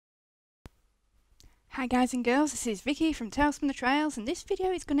Hi guys and girls, this is Vicky from Tales from the Trails, and this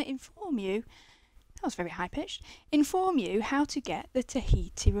video is going to inform you, that was very high pitched, inform you how to get the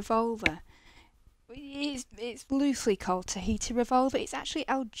Tahiti Revolver. It's loosely called Tahiti Revolver, it's actually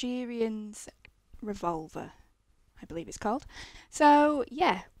Algerion's revolver, I believe it's called. So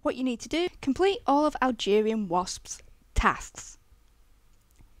yeah, what you need to do, complete all of Algerion Wasp's tasks.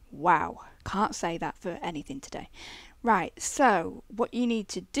 Wow, can't say that for anything today. Right, so what you need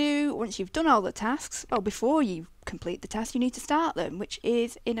to do once you've done all the tasks, well, before you complete the task, you need to start them, which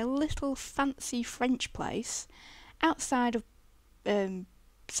is in a little fancy French place outside of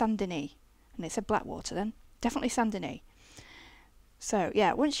Saint-Denis. And it said Blackwater then, definitely Saint-Denis. So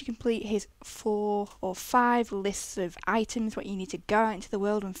yeah, once you complete his 4 or 5 lists of items what you need to go out into the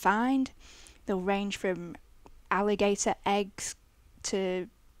world and find, they'll range from alligator eggs to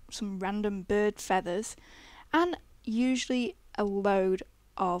some random bird feathers, and usually a load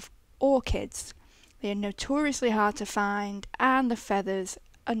of orchids. They are notoriously hard to find, and the feathers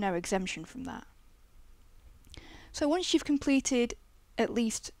are no exemption from that. So once you've completed at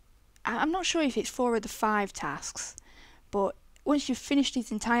least, I'm not sure if it's 4 of the 5 tasks, but once you've finished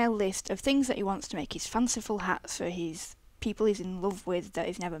his entire list of things that he wants to make his fanciful hats for his people he's in love with that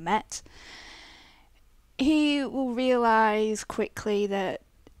he's never met, he will realise quickly that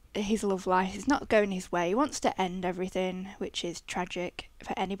his love life is not going his way. He wants to end everything, which is tragic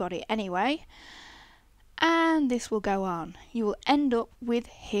for anybody anyway. And this will go on. You will end up with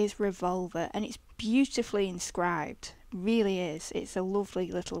his revolver, and it's beautifully inscribed. It really is. It's a lovely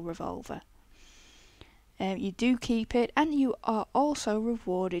little revolver. You do keep it, and you are also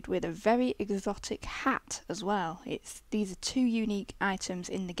rewarded with a very exotic hat as well. These are 2 unique items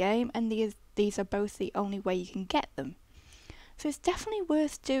in the game, and these are both the only way you can get them. So it's definitely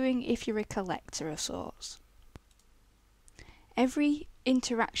worth doing if you're a collector of sorts. Every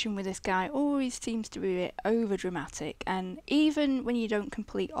interaction with this guy always seems to be a bit over dramatic, and even when you don't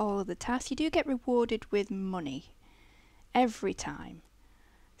complete all of the tasks, you do get rewarded with money. Every time.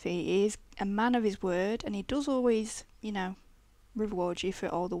 So he is a man of his word, and he does always, reward you for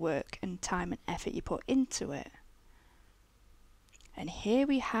all the work and time and effort you put into it. And here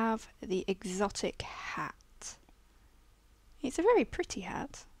we have the exotic hat. It's a very pretty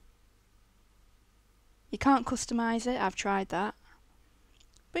hat. You can't customise it, I've tried that.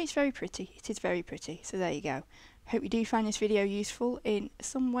 But it's very pretty, it is very pretty, so there you go. Hope you do find this video useful in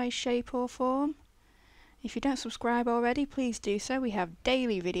some way, shape or form. If you don't subscribe already, please do so. We have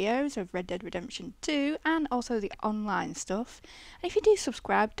daily videos of Red Dead Redemption 2 and also the online stuff. And if you do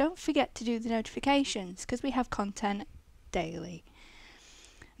subscribe, don't forget to do the notifications, because we have content daily.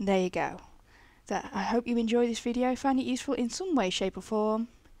 And there you go. So I hope you enjoy this video, find it useful in some way, shape or form.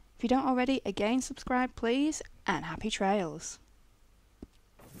 If you don't already, again subscribe please, and happy trails.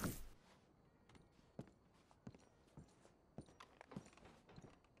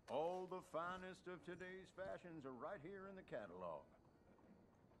 All the finest of today's fashions are right here in the catalog.